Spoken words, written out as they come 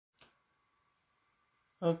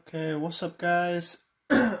Okay, what's up, guys?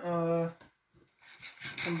 I'm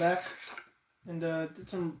back and did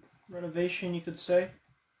some renovation, you could say.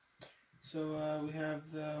 So we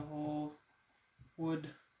have the whole wood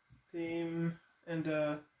theme and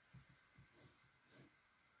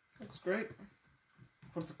looks great.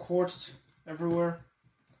 Put the quartz everywhere.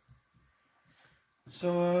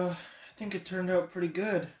 So I think it turned out pretty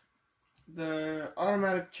good. The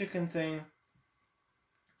automatic chicken thing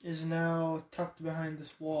is now tucked behind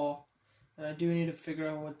this wall, and I do need to figure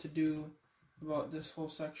out what to do about this whole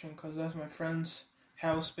section because that's my friend's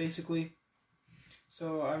house basically.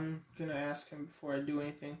 So I'm gonna ask him before I do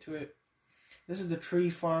anything to it. This is the tree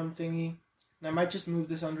farm thingy, and I might just move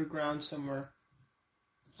this underground somewhere.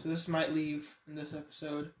 So this might leave in this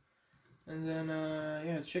episode, and then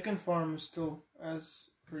yeah, the chicken farm is still as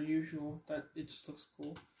per usual. That it just looks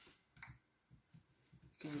cool.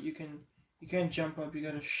 You can't jump up. You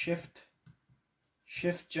gotta shift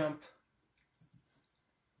jump.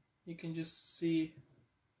 You can just see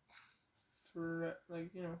for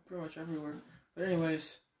pretty much everywhere. But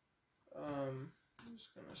anyways, I'm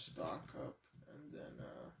just gonna stock up and then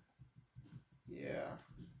yeah,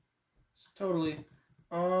 totally.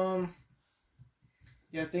 Yeah,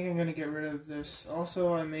 I think I'm gonna get rid of this.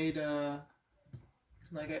 Also, I made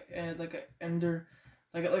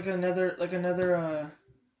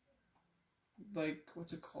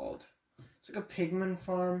what's it called? It's like a pigman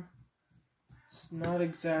farm. It's not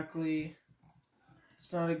exactly.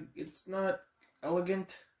 It's not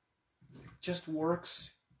elegant. It just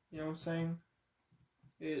works. You know what I'm saying?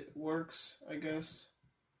 It works, I guess.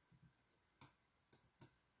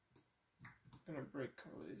 I'm gonna break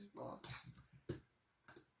all these blocks.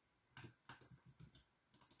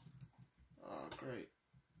 Oh, great.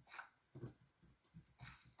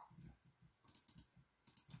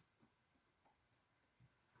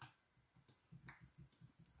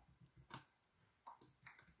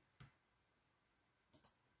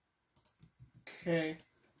 Okay.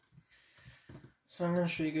 So I'm gonna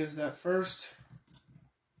show you guys that first.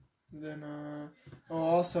 Then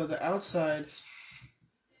also the outside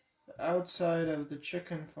of the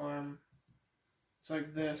chicken farm is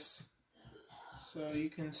like this. So you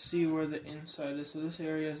can see where the inside is. So this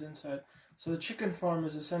area is inside. So the chicken farm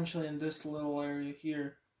is essentially in this little area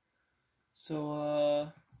here.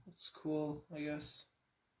 So that's cool, I guess.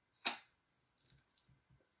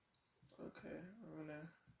 Okay,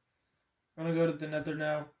 I'm gonna go to the Nether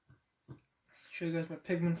now. Show you guys my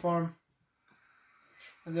pigman farm,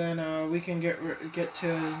 and then we can get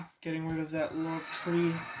to getting rid of that little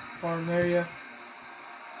tree farm area.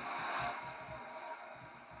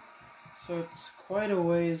 So it's quite a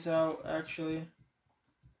ways out, actually.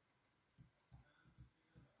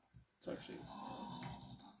 It's actually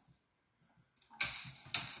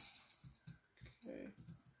okay.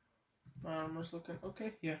 My armor's looking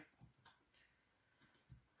okay. Yeah.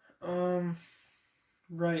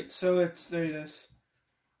 Right, so there it is.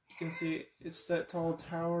 You can see it's that tall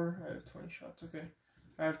tower. I have 20 shots, okay.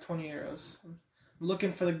 I have 20 arrows. I'm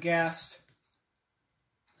looking for the ghast.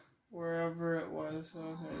 Wherever it was,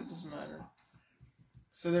 okay, it doesn't matter.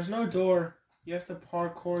 So there's no door. You have to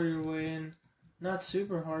parkour your way in. Not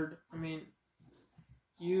super hard. I mean,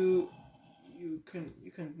 you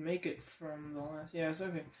can make it from the last. Yeah, it's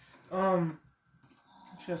okay.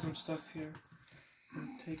 Actually have some stuff here.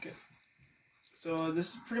 Take it. So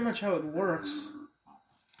this is pretty much how it works.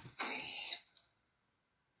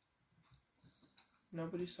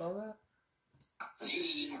 Nobody saw that? There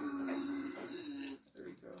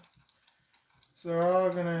we go. So they're all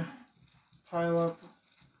gonna pile up.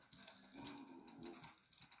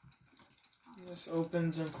 This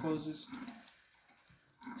opens and closes.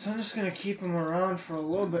 So I'm just gonna keep them around for a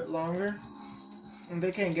little bit longer. And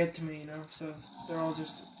they can't get to me, you know, so they're all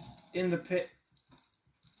just in the pit.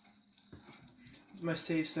 It's my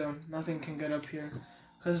safe zone. Nothing can get up here.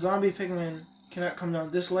 Because zombie pigmen cannot come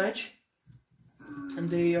down this ledge. And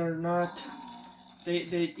they are not, they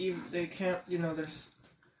can't, you know, there's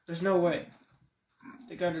no way.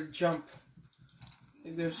 They gotta jump.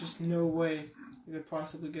 There's just no way they could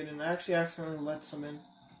possibly get in. I actually accidentally let some in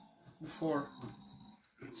before.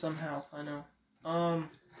 Somehow, I know.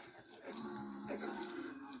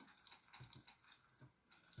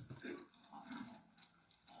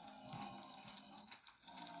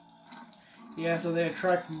 Yeah, so they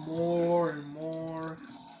attract more and more.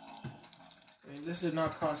 I mean, this did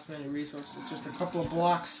not cost many resources. Just a couple of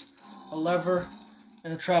blocks, a lever,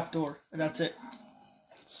 and a trapdoor, and that's it.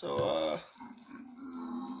 So,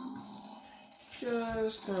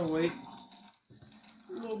 just gonna wait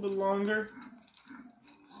a little bit longer.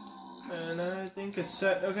 And I think it's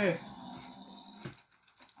set. Okay.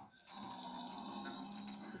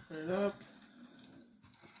 Turn it up.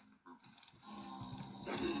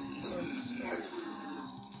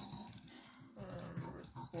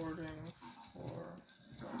 Recording for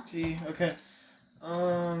T. Okay.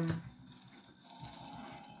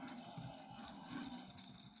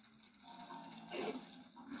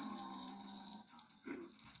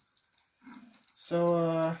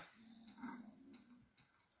 So,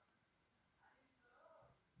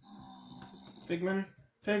 Pigman.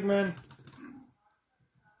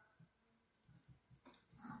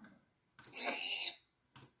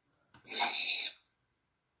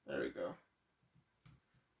 There we go.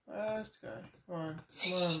 Last guy. Come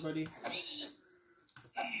on, buddy.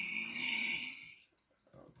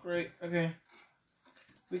 Oh, great. Okay.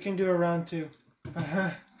 We can do a round 2.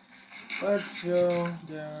 Let's go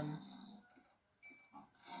down.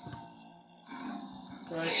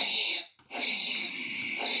 Right.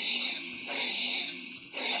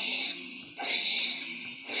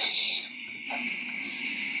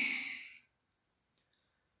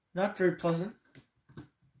 Not very pleasant,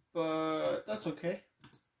 but that's okay.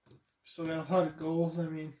 Still got a lot of gold. I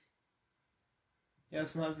mean, yeah,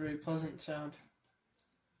 it's not a very pleasant sound.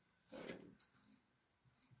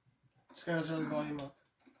 This guy's turn the volume up.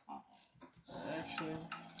 Actually,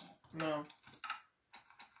 no.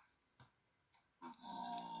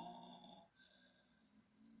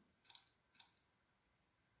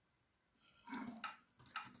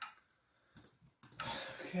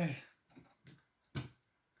 Okay.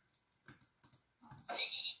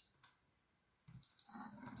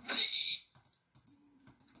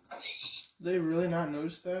 They really not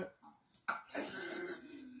notice that?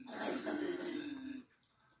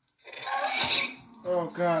 Oh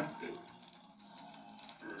god.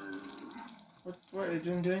 What, it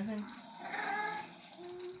didn't do anything?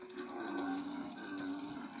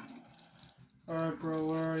 Alright bro,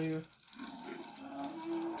 where are you?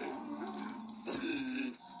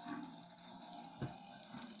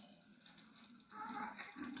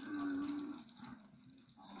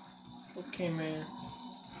 Okay man.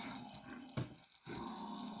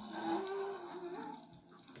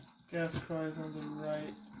 Gas cries on the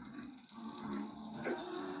right.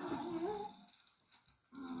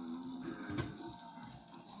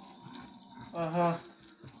 Uh-huh.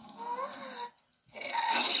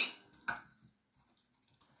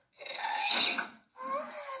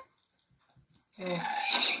 Oh.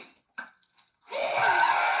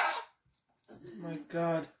 My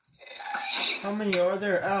god. How many are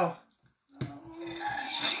there? Ow.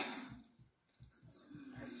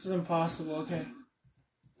 This is impossible, okay.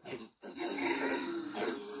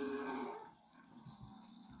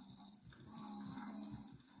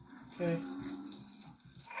 Okay.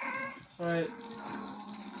 Alright.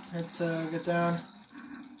 Let's get down.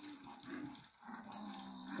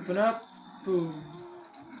 Open up. Boom.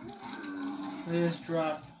 They just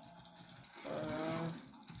drop.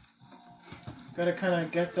 Gotta kind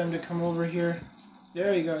of get them to come over here.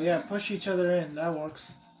 There you go. Yeah, push each other in. That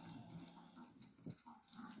works.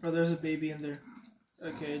 Oh, there's a baby in there.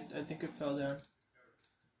 Okay, I think it fell down.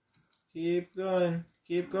 Keep going.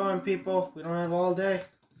 Keep going, people. We don't have all day.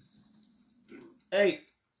 Hey!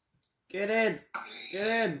 Get in! Get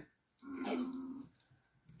in!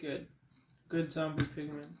 Good. Good zombie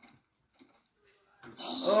pigman.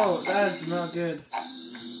 Oh, that's not good.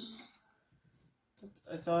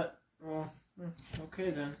 I thought, well, okay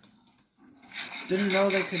then. Didn't know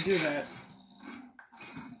they could do that.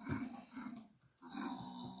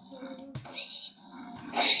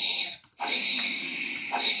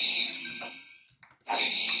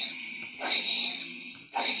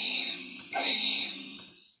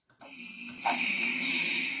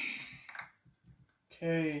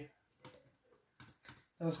 Okay.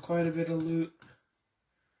 That was quite a bit of loot.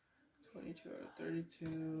 22 out of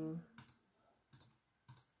 32.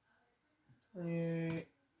 28.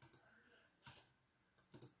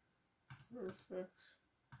 Perfect.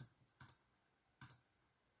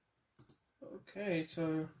 Okay,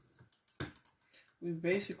 so we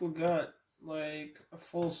basically got like a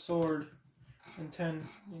full sword and 10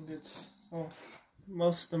 ingots. Well,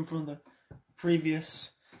 most of them from the previous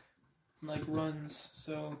like runs.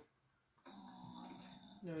 So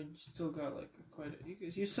you know, you still got like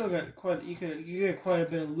you still got quite you get quite a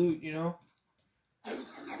bit of loot, you know.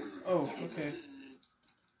 Oh, okay.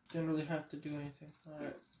 Didn't really have to do anything.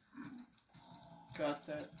 Alright. Got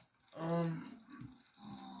that. Can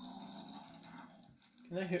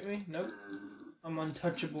that hit me? Nope. I'm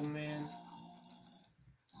untouchable, man.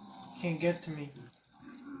 Can't get to me.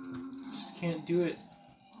 Just can't do it.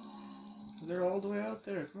 They're all the way out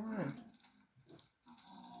there. Come on.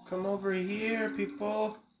 Come over here,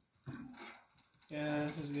 people. Yeah,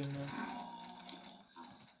 this is good enough.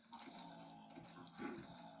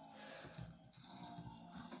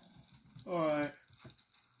 Alright.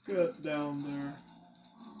 Get down there.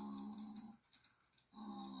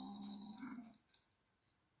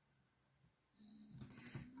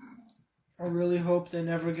 I really hope they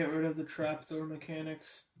never get rid of the trapdoor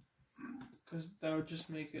mechanics. Because that would just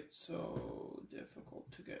make it so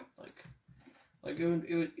difficult to get, like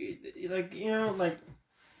you know, like,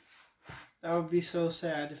 that would be so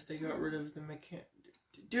sad if they got rid of the mechanic.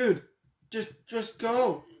 Dude, just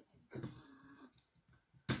go.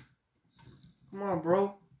 Come on,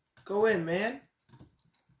 bro. Go in, man.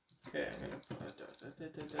 Okay, I'm gonna put okay,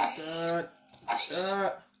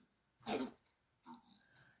 you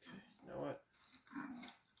know what?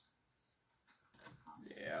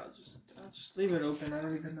 Yeah, I'll just leave it open. I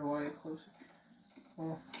don't even know why I closed it.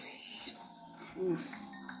 Oh. Oof.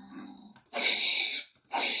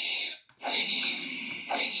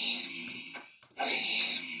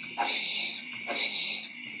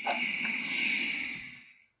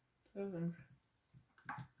 Seven.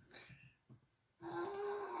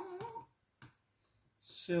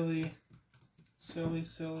 Silly.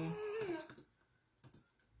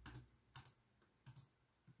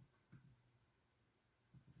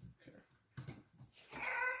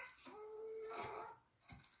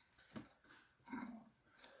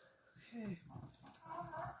 Okay.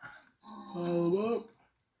 Pile them up.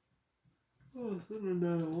 Oh, put them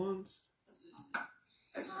down at once.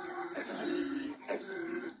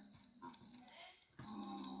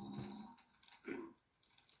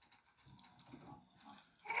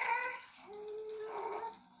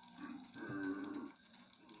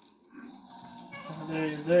 Oh,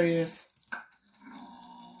 there he is.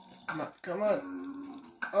 Come on.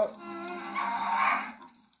 Oh.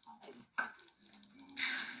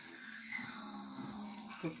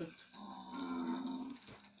 Perfect.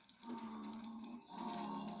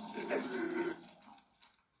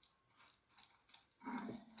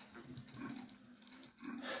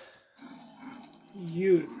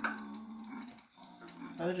 You.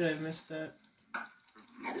 How did I miss that?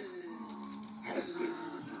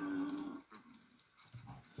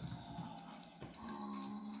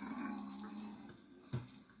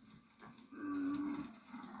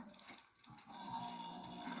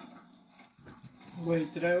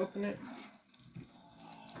 Wait, did I open it?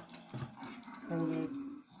 Hold up.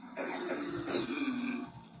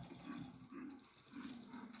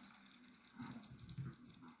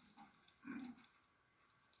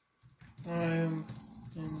 I am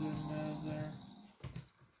in the nether.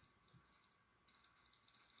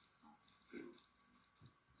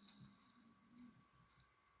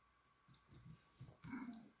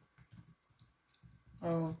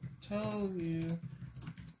 I'll tell you.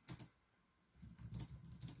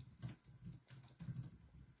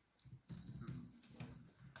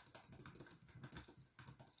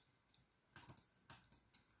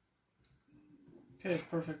 Okay,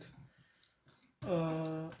 perfect.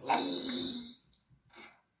 Why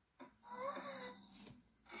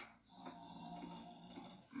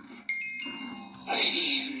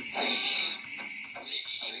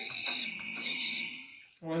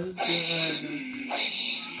is it doing that?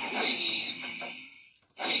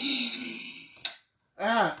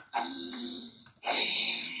 Ah!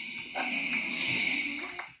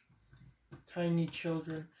 Tiny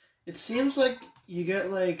children. It seems like you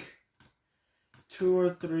get like 2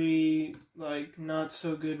 or 3 like not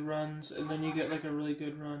so good runs, and then you get like a really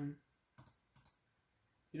good run.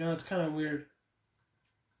 You know, it's kind of weird.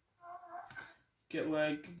 Get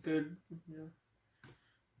like good, you know,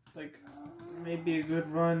 like maybe a good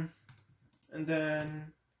run, and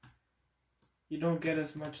then you don't get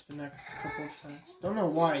as much the next couple of times. Don't know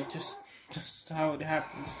why, just how it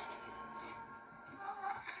happens.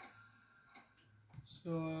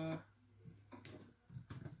 So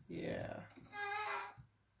yeah.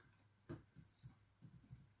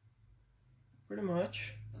 Pretty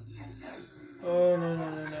much. Oh,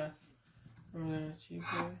 no. I'm gonna achieve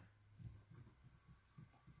it.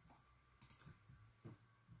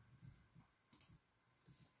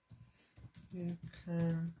 You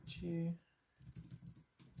can achieve.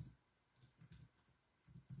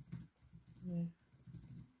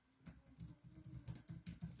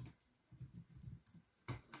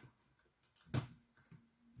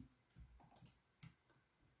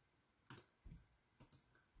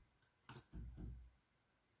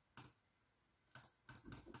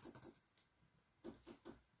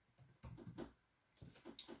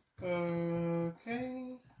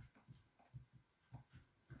 Okay.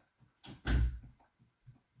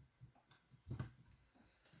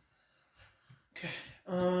 Okay.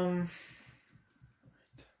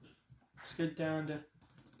 Let's get down to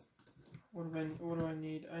what do I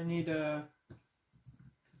need? I need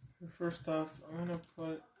first off, I'm gonna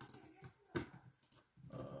put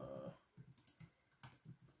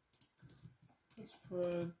let's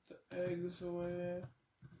put the eggs away.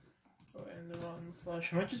 Oh, and the rotten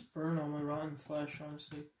flesh. I might just burn all my rotten flesh,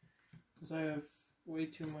 honestly, because I have way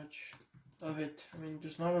too much of it. I mean,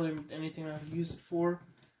 there's not really anything I would use it for,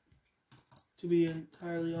 to be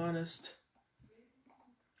entirely honest.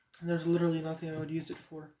 And there's literally nothing I would use it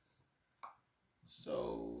for.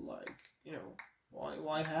 So, like, you know,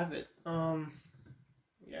 why have it?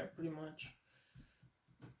 Yeah, pretty much.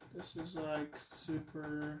 This is like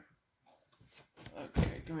super.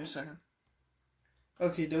 Okay, give me a second.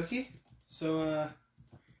 Okay, dokie. So,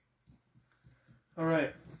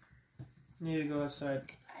 alright. Need to go outside.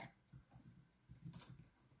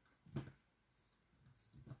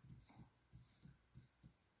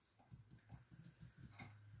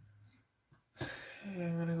 Okay,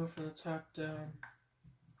 I'm gonna go from the top down.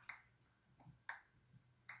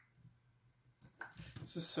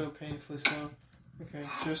 This is so painfully slow. Okay,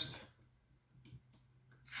 just.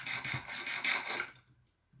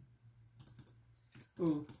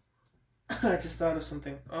 Ooh. I just thought of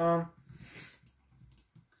something. I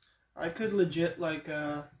could legit, like,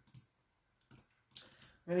 I'm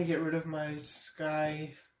gonna get rid of my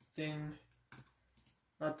sky thing.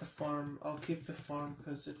 Not the farm. I'll keep the farm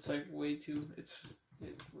because it's, like, way too,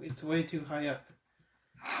 it's way too high up.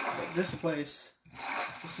 But this place,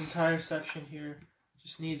 this entire section here,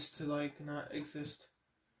 just needs to, like, not exist.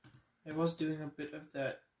 I was doing a bit of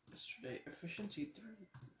that yesterday. Efficiency 3.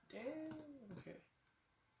 Damn. Okay.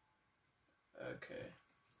 Okay.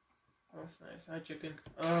 That's nice. Hi, chicken.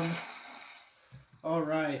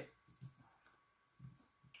 Alright.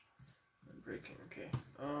 I'm breaking. Okay.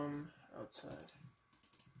 Outside.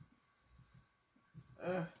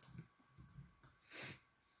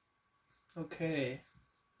 Okay.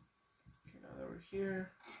 Okay, now that we're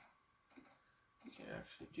here, we can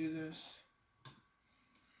actually do this.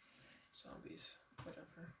 Zombies.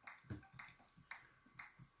 Whatever.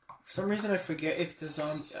 For some reason, I forget if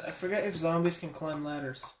zombies can climb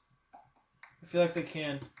ladders. I feel like they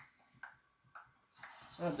can.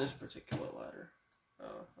 Not this particular ladder.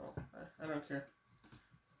 Oh, I don't care.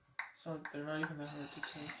 So they're not even that hard to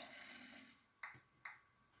kill.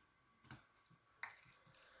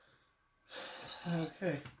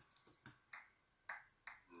 Okay.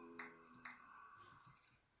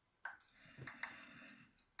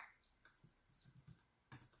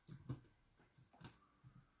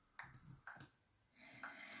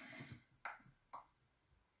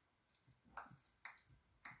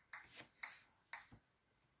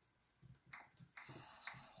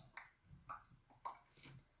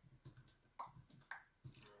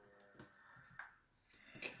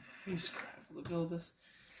 Scrabble to build this.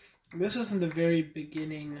 This was in the very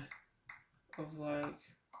beginning of, like,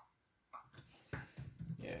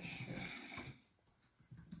 yeah, sure.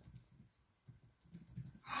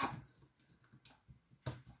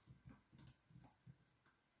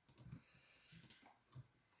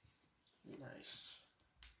 Nice.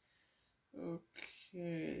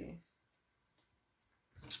 Okay.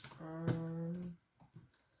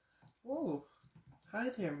 Whoa. Hi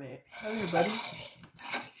there, mate. Hi there, buddy.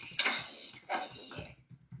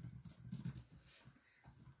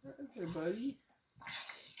 Hey, buddy.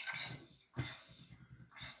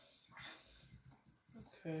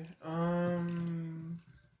 Okay,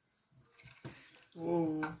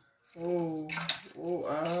 whoa,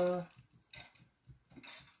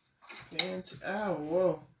 can't, ow,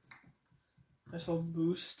 whoa. Nice little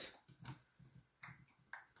boost.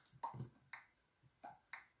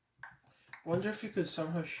 Wonder if you could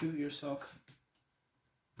somehow shoot yourself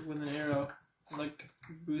with an arrow, like,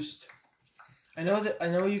 boost. I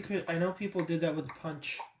know you could. I know people did that with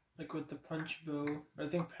punch, like with the punch bow. I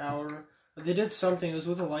think power. But they did something. It was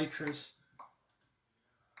with elytras,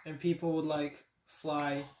 and people would, like,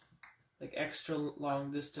 fly, like, extra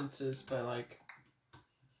long distances by, like,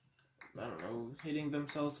 I don't know, hitting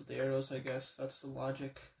themselves with the arrows. I guess that's the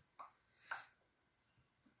logic.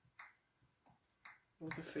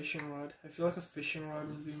 With a fishing rod, I feel like a fishing rod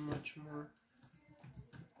would be much more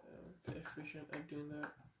efficient at doing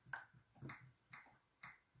that.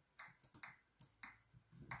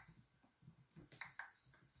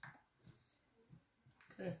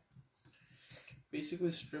 Okay.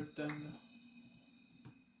 Basically stripped them.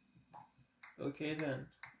 Okay then.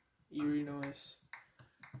 Eerie noise.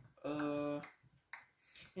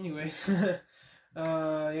 Anyways.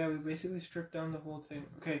 Yeah, we basically stripped down the whole thing.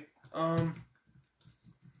 Okay.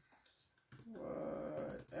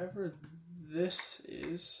 Whatever this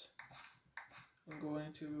is. I'm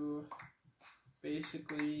going to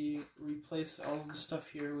basically replace all the stuff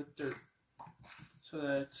here with dirt so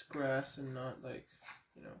that it's grass and not like,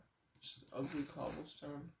 you know, just ugly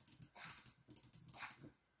cobblestone.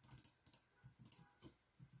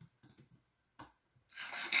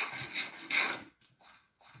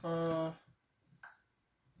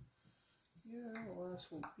 Yeah,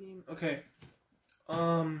 last will beam. Okay.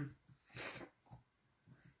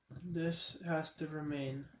 This has to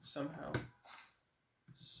remain somehow.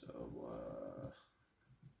 So,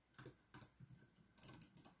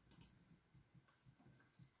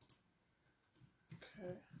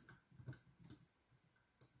 okay.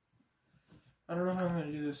 I don't know how I'm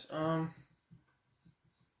gonna do this. Well,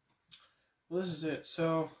 this is it.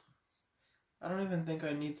 So, I don't even think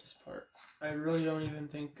I need this part. I really don't even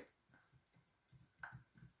think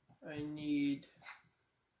I need...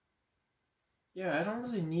 Yeah, I don't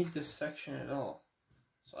really need this section at all.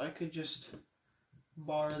 So I could just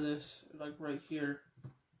bar this, like, right here. I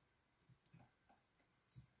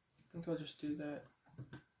think I'll just do that.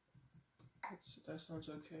 That sounds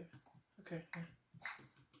okay. Okay, yeah.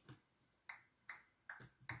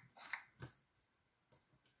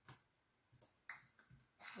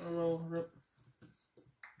 Oh, rip.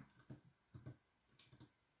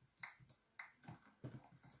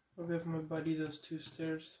 I'll give my buddy those 2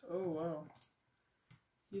 stairs. Oh, wow.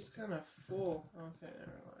 He's kind of full. Okay,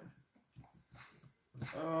 never mind.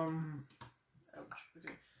 Ouch.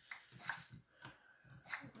 Okay.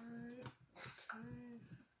 Alright,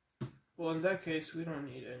 okay. Well, in that case, we don't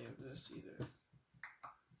need any of this either.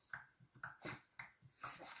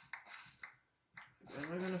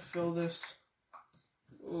 Am I gonna fill this?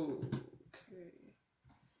 Okay.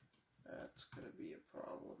 That's gonna be a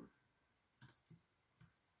problem.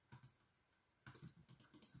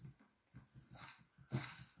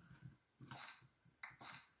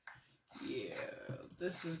 Yeah,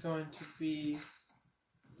 this is going to be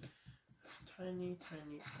a tiny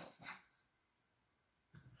problem.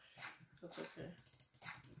 That's okay.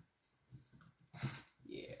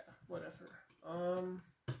 Yeah, whatever. I'm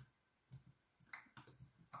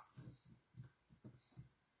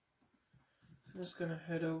just gonna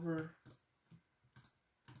head over.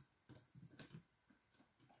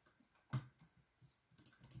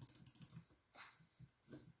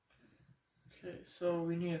 Okay, so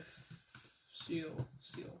we need a seal.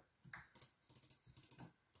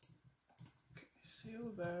 Okay,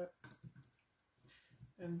 seal that.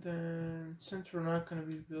 And then, since we're not going to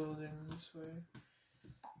be building this way,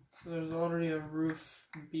 so there's already a roof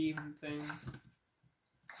beam thing.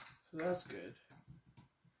 So that's good.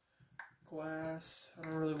 Glass. I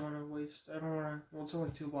don't really want to waste. I don't want to. Well, it's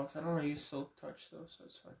only 2 blocks. I don't want to use silk touch though, so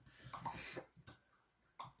it's fine.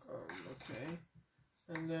 Okay.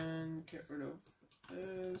 And then get rid of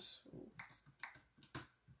this.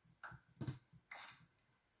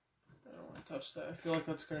 I don't want to touch that. I feel like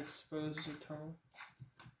that's going to expose the tunnel.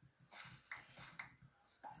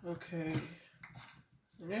 Okay.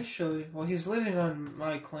 Initially, well, he's living on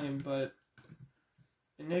my claim, but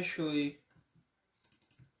initially,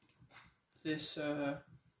 this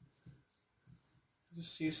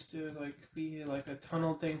used to like be like a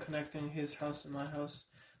tunnel thing connecting his house and my house,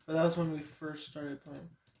 but that was when we first started playing.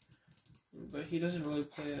 But he doesn't really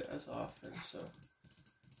play it as often, so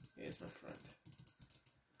yeah, he's my friend.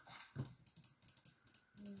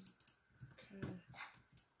 Okay.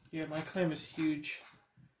 Yeah, my claim is huge.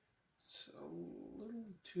 It's a little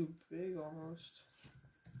too big almost.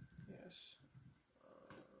 Yes.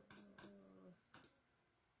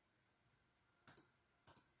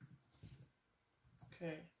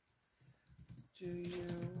 Okay. Do you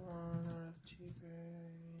wanna TV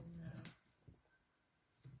now?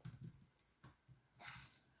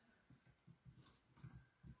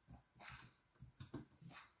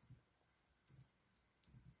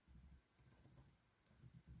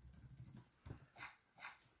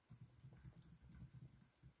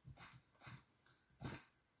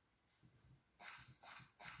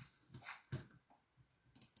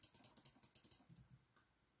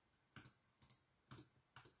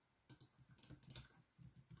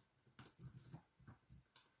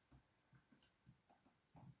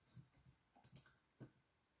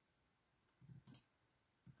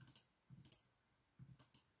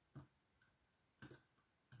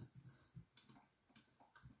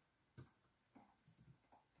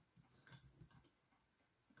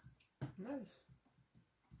 Nice.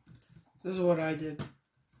 This is what I did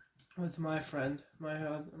with my friend, my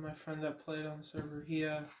friend that played on the server.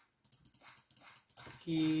 He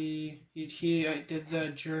did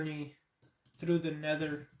the journey through the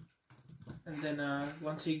Nether, and then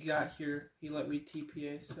once he got here, he let me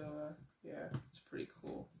TPA. So Yeah, it's pretty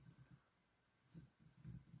cool.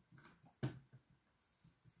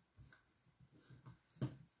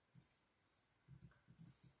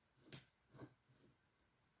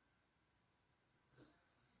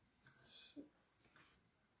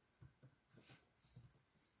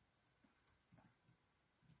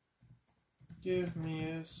 Give me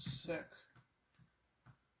a sec.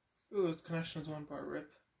 Ooh, this connection's 1 bar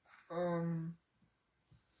rip.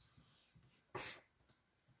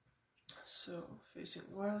 So facing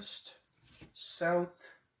west, south,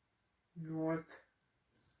 north,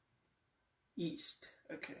 east.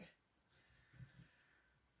 Okay.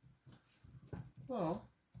 Well,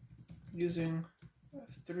 using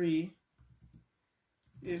F3,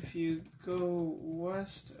 if you go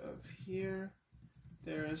west of here,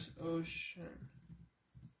 there's ocean.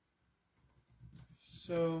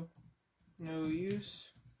 So, no use.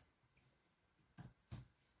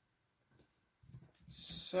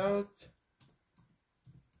 South,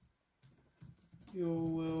 you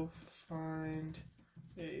will find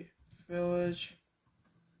a village.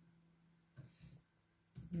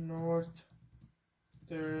 North,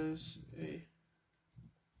 there is a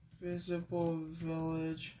visible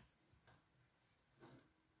village.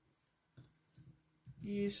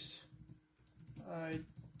 East, I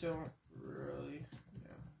don't really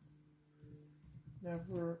know.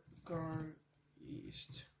 Never gone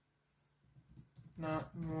east.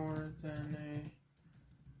 Not more than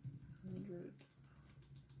 100.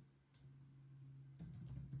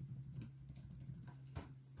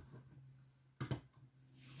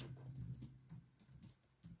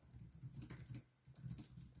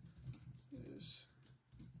 Is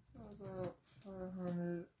about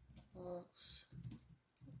 500 blocks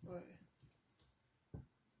away.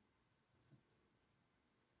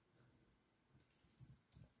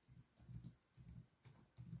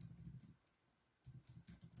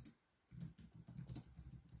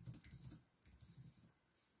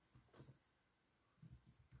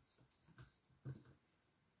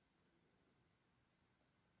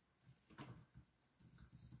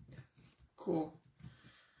 Cool.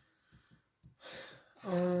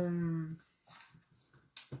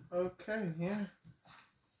 Okay, yeah.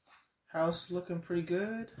 House looking pretty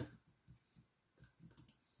good.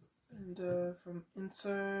 And from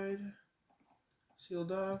inside,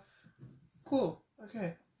 sealed off. Cool.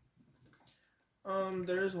 Okay.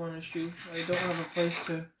 There is one issue. I don't have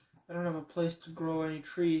a place to grow any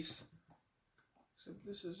trees. So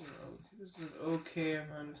this is an okay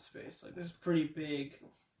amount of space. Like, this is pretty big.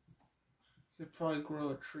 You could probably grow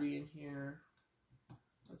a tree in here.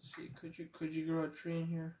 Let's see. Could you grow a tree in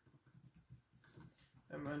here?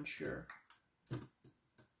 I'm unsure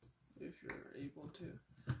if you're able to.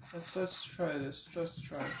 Let's try this. Just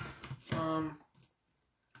try. Let's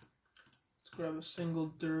grab a single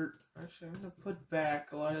dirt. Actually, I'm gonna put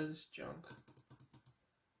back a lot of this junk.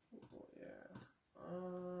 Oh, yeah.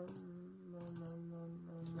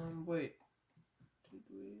 Wait. Did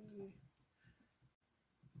we?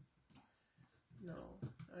 No.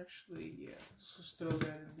 Actually, yeah. Let's just throw that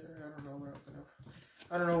in there.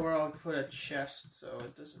 I don't know where I'll put a chest, so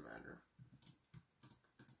it doesn't matter.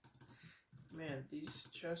 Man, these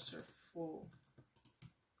chests are full.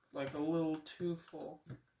 Like a little too full.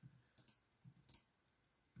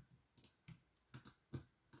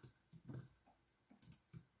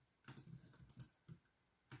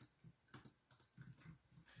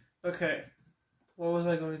 Okay. What was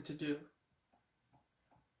I going to do?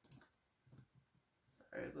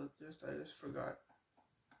 I just forgot.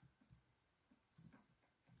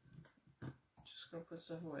 Just gonna put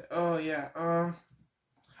stuff away. Oh yeah.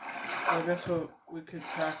 I guess what we could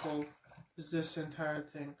tackle is this entire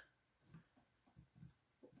thing.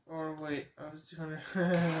 Or wait, I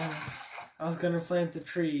was gonna plant the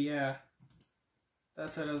tree. Yeah,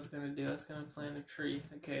 that's what I was gonna do. I was gonna plant a tree.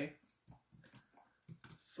 Okay.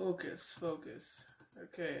 Focus.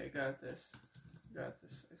 Okay, I got this.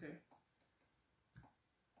 Okay.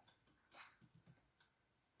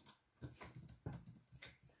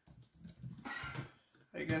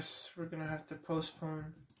 I guess we're gonna have to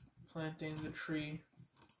postpone planting the tree.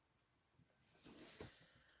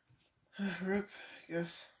 Rip, I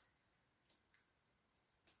guess.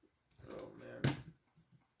 Oh man.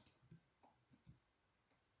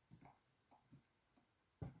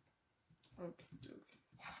 Okay.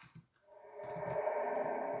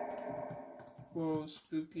 Whoa,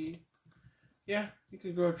 spooky. Yeah, you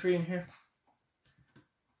could grow a tree in here.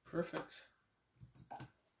 Perfect.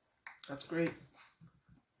 That's great.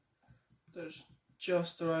 There's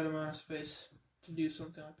just the right amount of space to do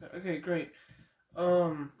something like that. Okay, great.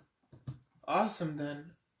 Awesome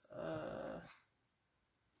then.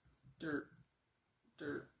 dirt,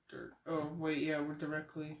 dirt, dirt. Oh, wait, yeah, we're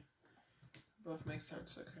directly above. Makes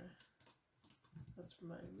sense, okay. That's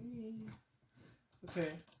my me. Okay.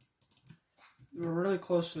 We're really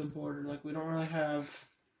close to the border. Like, we don't have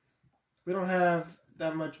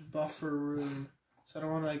that much buffer room. So I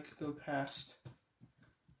don't want to, like, go past.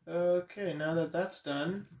 Okay, now that that's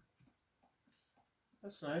done.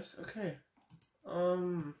 That's nice. Okay.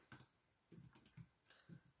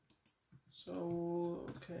 So,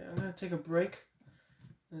 okay, I'm gonna take a break.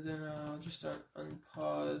 And then I'll just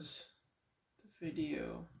unpause the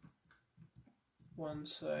video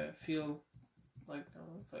once I feel like,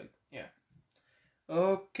 yeah.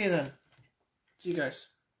 Okay then. See you guys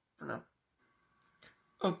for now.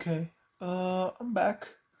 Okay, I'm back.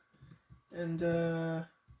 And,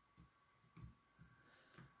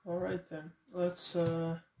 alright then. Let's,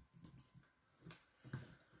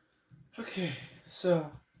 okay,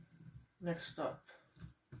 so, next up,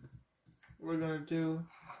 we're gonna do,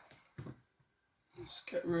 just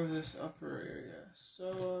get rid of this upper area.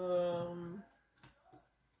 So,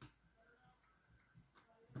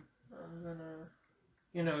 I'm gonna,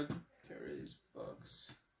 get rid of these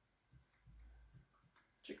bugs.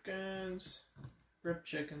 Chickens. Rip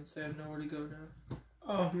chickens, they have nowhere to go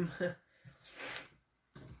now.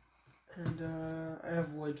 And I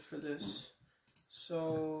have wood for this.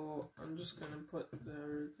 So I'm just gonna put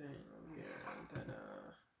everything on here and then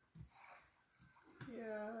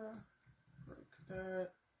yeah, like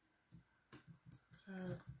that. I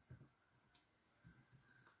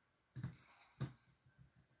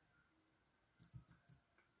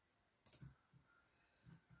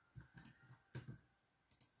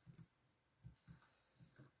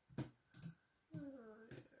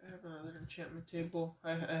have another enchantment table.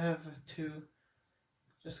 I have two.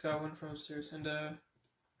 Just got one from upstairs, and I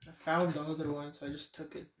found the other one, so I just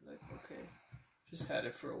took it. Like, okay, just had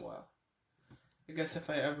it for a while. I guess if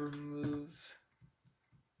I ever move,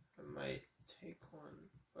 I might take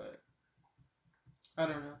one, but I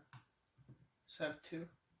don't know. Just have two.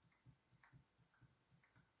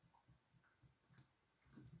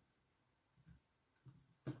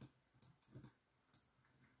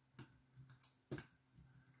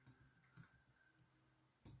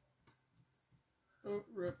 Oh,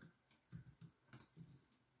 rip.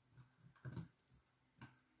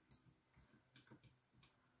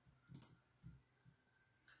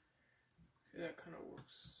 Okay, that kind of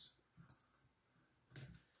works.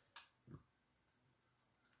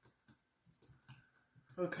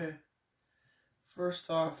 Okay. First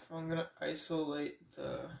off, I'm gonna isolate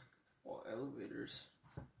the elevators.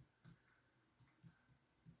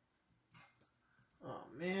 Oh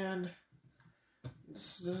man.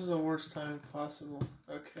 This is the worst time possible.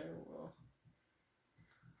 Okay, well.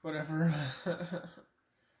 Whatever.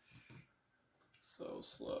 So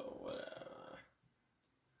slow, whatever.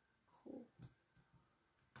 Cool.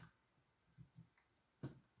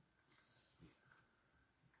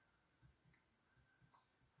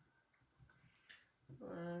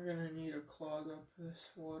 I'm gonna need to clog up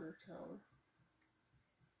this water tower.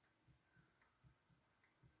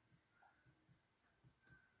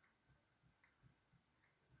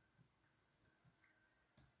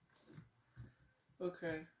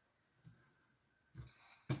 Okay.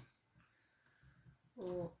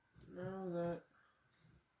 Well, now that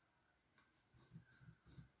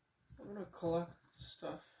I'm gonna collect the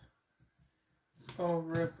stuff. Oh,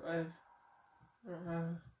 rip! I don't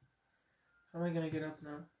have. How am I gonna get up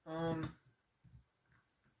now?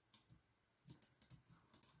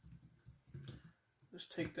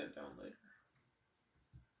 Just take that down later.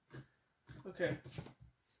 Okay.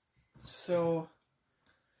 So,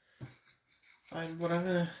 fine. What I'm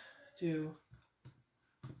gonna do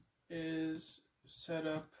is set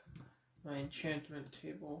up my enchantment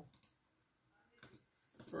table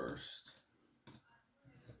first.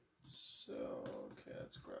 So, okay,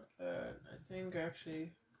 let's grab that. I think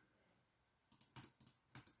actually.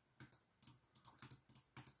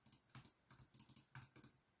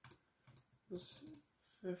 It was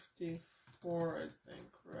 54, I think,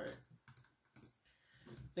 right?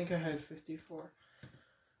 I think I had 54.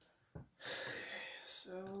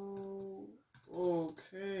 So,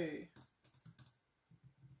 okay.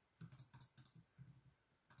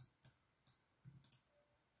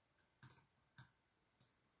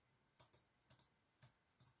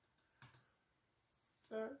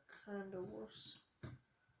 That kind of works.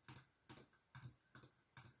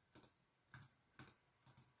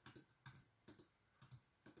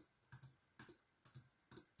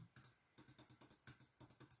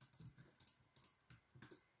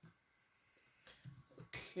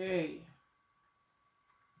 Okay.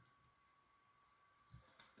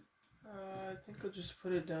 I think I'll just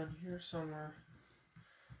put it down here somewhere.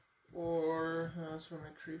 Or that's where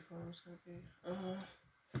my tree farm is going to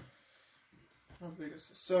be. How big is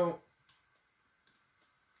this? So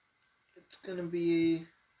it's going to be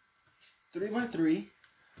 3 by 3,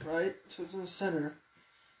 right? So it's in the center.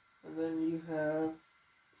 And then you have,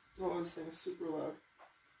 oh, this thing is super loud.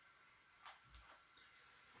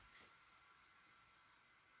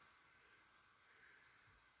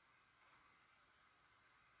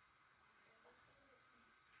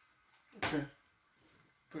 Okay.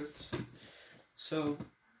 Put it to sleep. So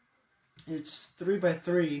it's 3 by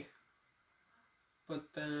 3,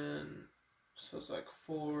 but then so it's like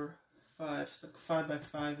 4, 5. It's like 5 by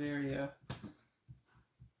 5 area.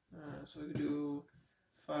 So we could do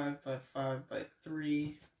 5 by 5 by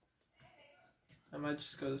 3. I might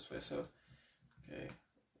just go this way. So okay,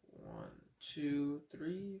 1, 2,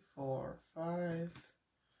 3, 4, 5.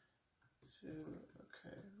 2.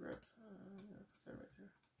 Okay, rip. Put that right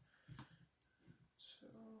there. So,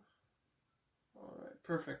 all right,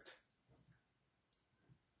 perfect.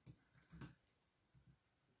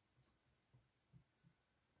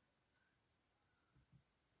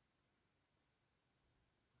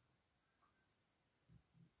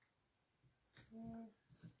 Okay.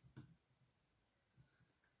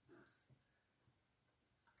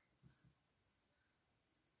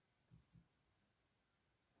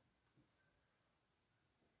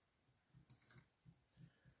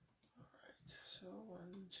 So 1,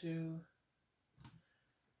 2,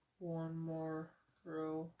 one more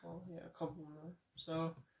row. Oh yeah, a couple more.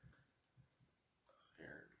 So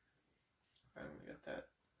here, I'm gonna get that.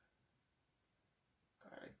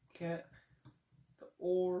 Gotta get the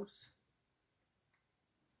ores.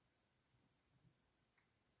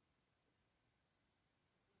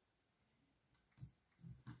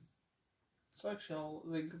 It's actually all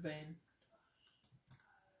big vein.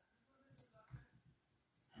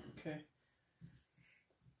 Okay.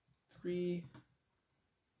 3.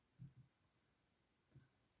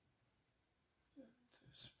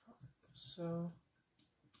 This part. So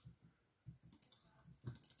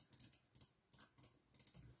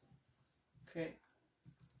okay,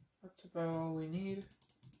 that's about all we need.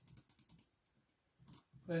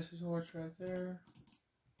 Place his horse right there.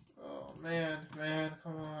 Oh man,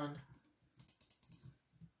 come on.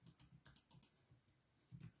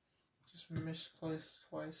 Just misplaced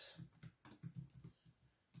twice.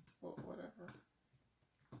 Well, whatever.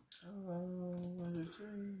 1, 2, 3,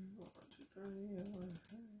 1, 2, 3, 1, 2,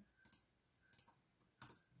 3.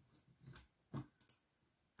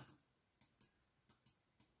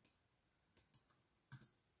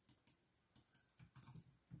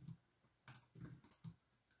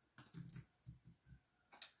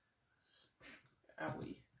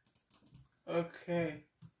 Owie. Okay.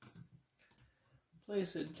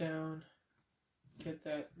 Place it down. Get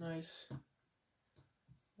that nice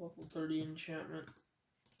level 30 enchantment.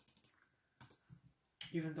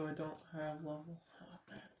 Even though I don't have level. Oh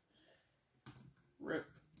man. Rip.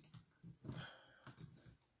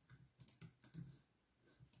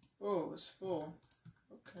 Oh, it's full.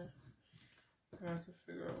 Okay. I'm gonna have to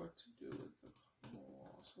figure out what to do with the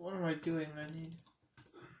walls. What am I doing? I need.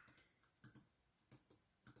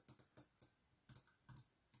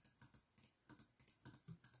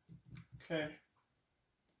 Okay.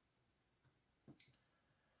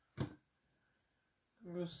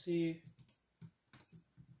 I'm gonna see.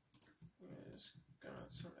 Just got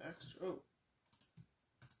some extra. Oh.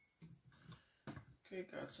 Okay,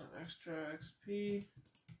 got some extra XP.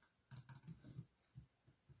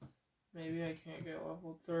 Maybe I can't get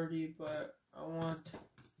level 30, but I want.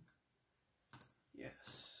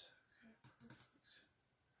 Yes. Okay, perfect.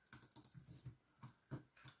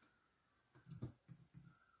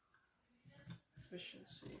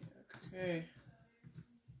 Efficiency. Okay.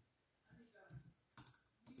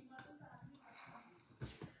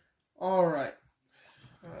 Alright.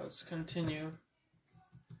 Let's continue.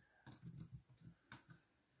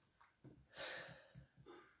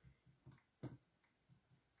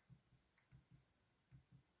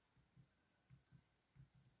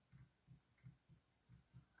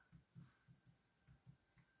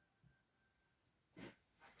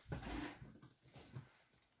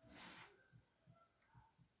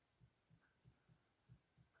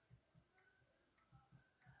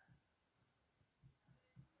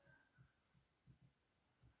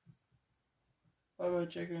 Bye bye,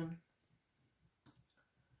 chicken.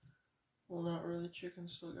 Well, not really. Chicken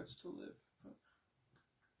still gets to live. But...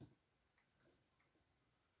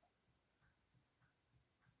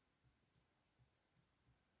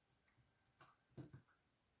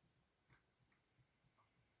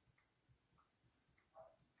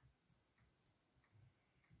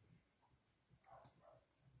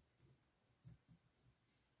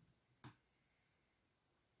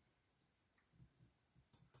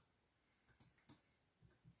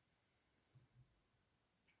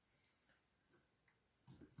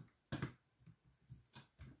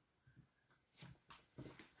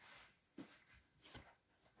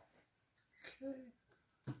 Okay.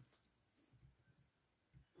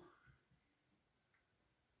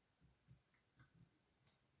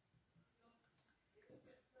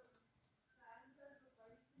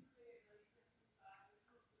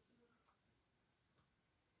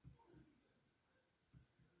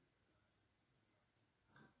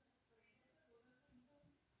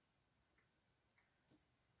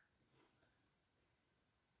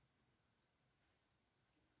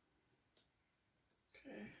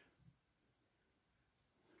 Okay.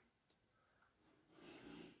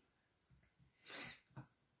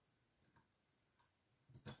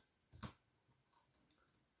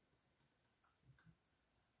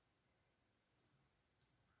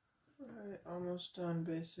 Alright, almost done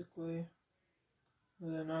basically.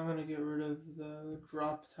 And then I'm gonna get rid of the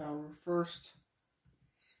drop tower first.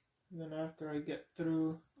 And then after I get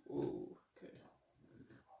through,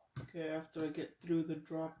 okay, after I get through the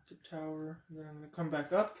drop to tower, then I'm gonna come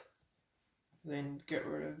back up. Then get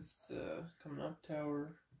rid of the coming up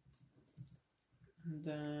tower. And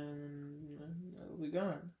then it'll be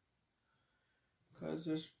gone. Because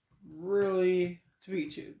there's really, to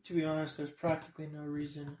be honest, there's practically no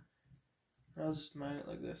reason. Or I'll just mine it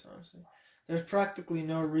like this, honestly. There's practically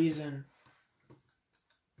no reason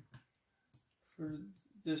for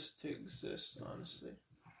this to exist, honestly.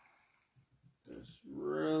 There's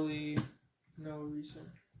really no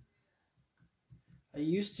reason. I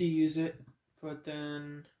used to use it, but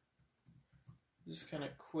then just kind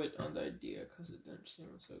of quit on the idea because it didn't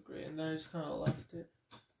seem so great. And then I just kind of left it.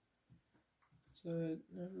 So it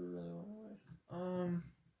never really went away.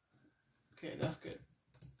 Okay, that's good.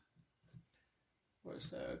 What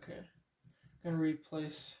is that? Okay. I'm gonna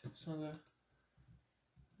replace some of the...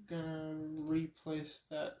 Gonna replace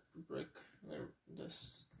that brick,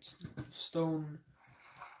 this stone,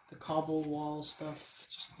 the cobble wall stuff.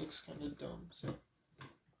 Just looks kind of dumb, so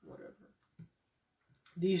whatever.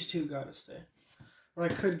 These two gotta stay. Or I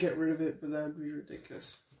could get rid of it, but that would be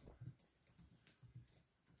ridiculous.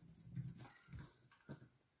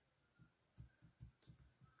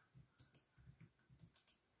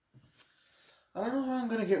 I don't know how I'm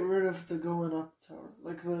gonna get rid of the going up tower.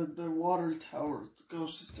 Like the water tower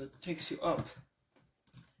that takes you up.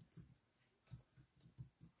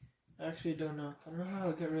 I actually don't know. I don't know how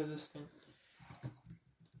I'll get rid of this thing.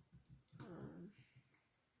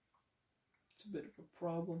 It's a bit of a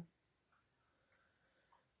problem.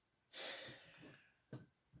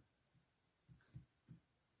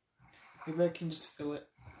 Maybe I can just fill it.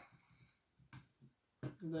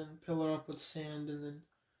 And then pillar up with sand and then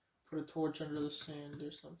put a torch under the sand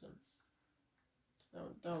or something.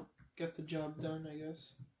 That'll get the job done, I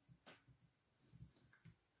guess.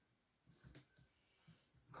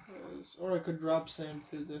 Or I could drop sand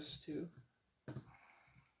through this too.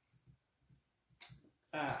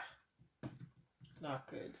 Ah. Not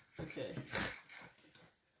good. Okay.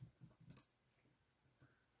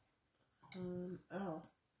 Ow.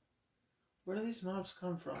 Where do these mobs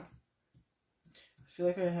come from? I feel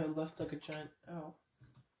like I had left like a giant... Ow.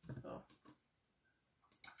 Oh.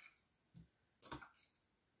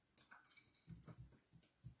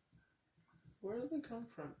 Where did they come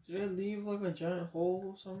from? Did I leave like a giant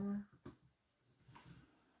hole somewhere?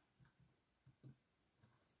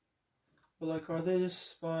 But like, are they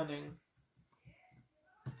just spawning?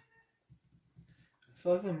 I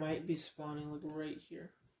feel like they might be spawning like right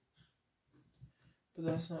here. But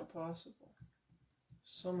that's not possible.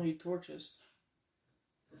 So many torches.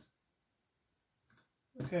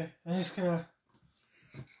 Okay, I'm just gonna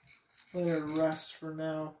let it rest for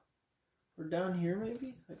now. Or down here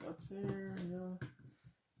maybe? Like up there, you know?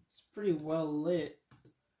 It's pretty well lit.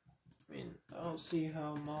 I mean, I don't see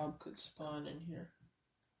how a mob could spawn in here.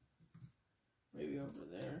 Maybe over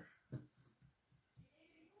there.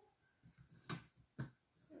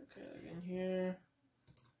 Okay, like in here.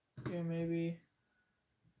 Okay, maybe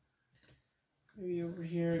over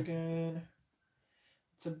here again.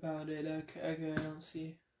 That's about it. Okay, I don't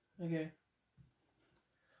see. Okay.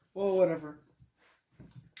 Well, whatever.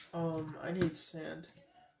 I need sand.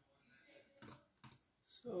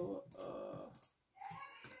 So,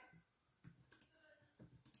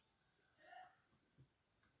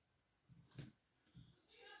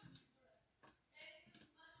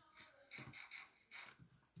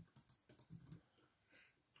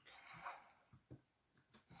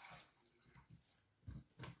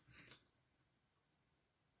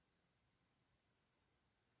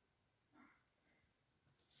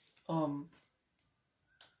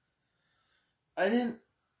 I didn't...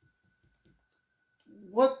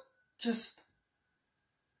 What just...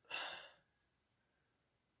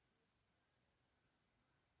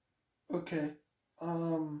 Okay,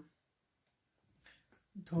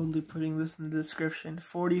 totally putting this in the description.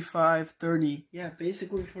 4530. Yeah,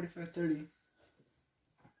 basically 4530.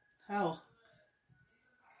 How?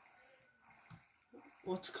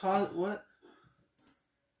 What's caused? What?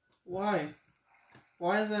 Why?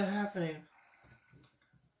 Why is that happening?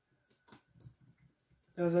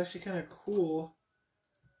 That was actually kind of cool.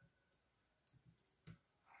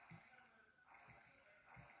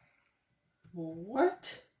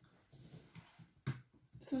 What?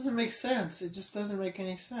 This doesn't make sense. It just doesn't make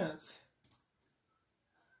any sense.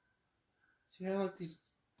 So you have like these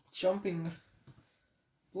jumping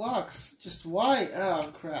blocks. Just why? Oh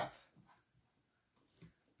crap.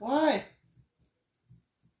 Why?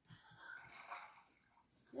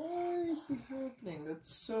 Why is this happening? That's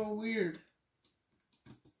so weird.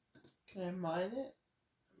 Can I mine it?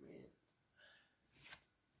 I mean,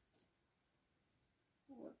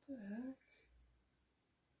 what the heck?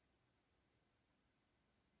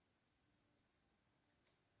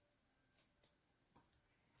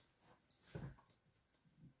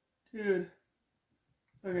 Dude.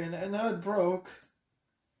 Okay, now it broke.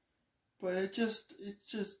 But it's just,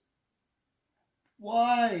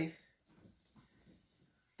 why?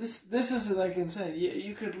 This is like insane.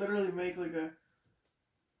 You could literally make like a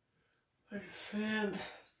sand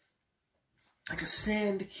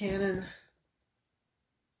cannon.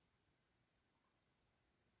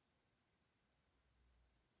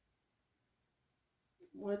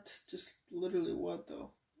 What? Just literally what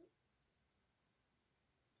though?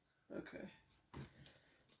 Okay.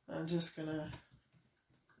 I'm just gonna...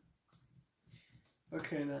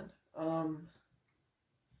 Okay then. I'm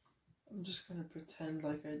just gonna pretend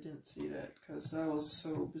like I didn't see that, because that was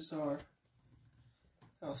so bizarre.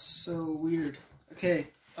 That was so weird. Okay,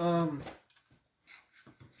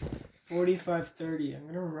 4530. I'm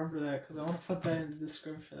gonna remember that, because I want to put that in the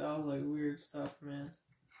description. That was like weird stuff, man.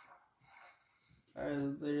 I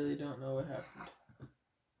literally don't know what happened.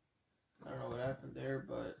 I don't know what happened there,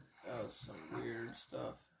 but that was some weird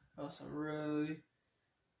stuff. That was some really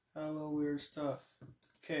hello weird stuff.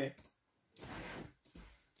 Okay.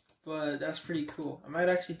 But that's pretty cool. I might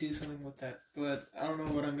actually do something with that, but I don't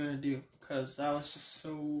know what I'm gonna do, because that was just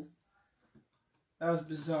so... That was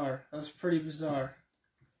bizarre. That was pretty bizarre.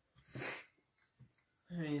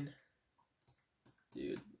 I mean...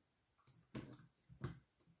 Dude.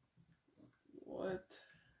 What?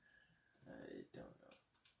 I don't know.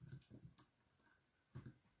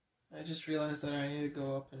 I just realized that I need to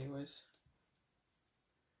go up anyways.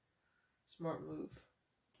 Smart move.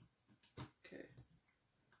 Okay.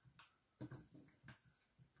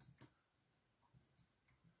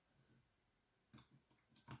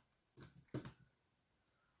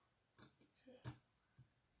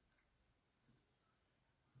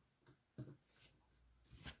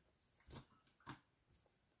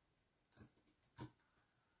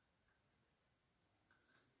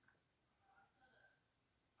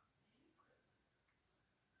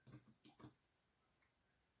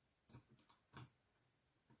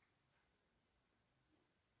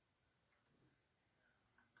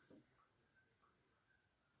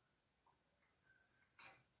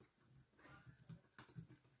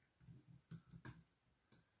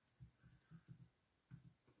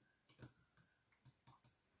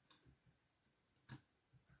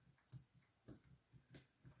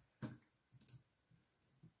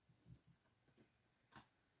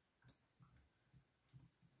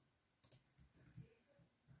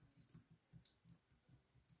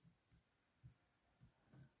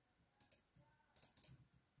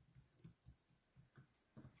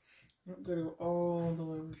 I'm gonna go all the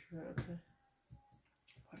way over here, okay.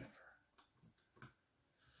 Whatever.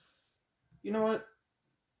 You know what?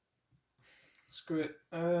 Screw it.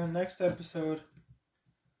 Next episode,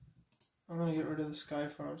 I'm gonna get rid of the sky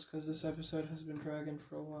farms, because this episode has been dragging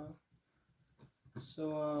for a while.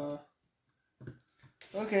 So,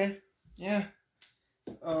 okay. Yeah.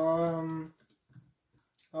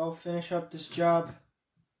 I'll finish up this job,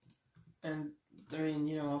 and I mean,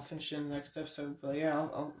 you know, I'll finish it in the next episode, but yeah,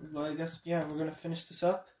 well, I guess, yeah, we're gonna finish this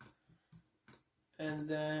up, and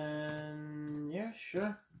then, yeah,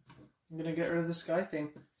 sure, I'm gonna get rid of the sky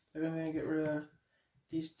thing. They're gonna get rid of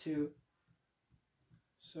these two,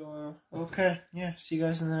 so, okay, yeah, see you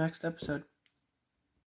guys in the next episode.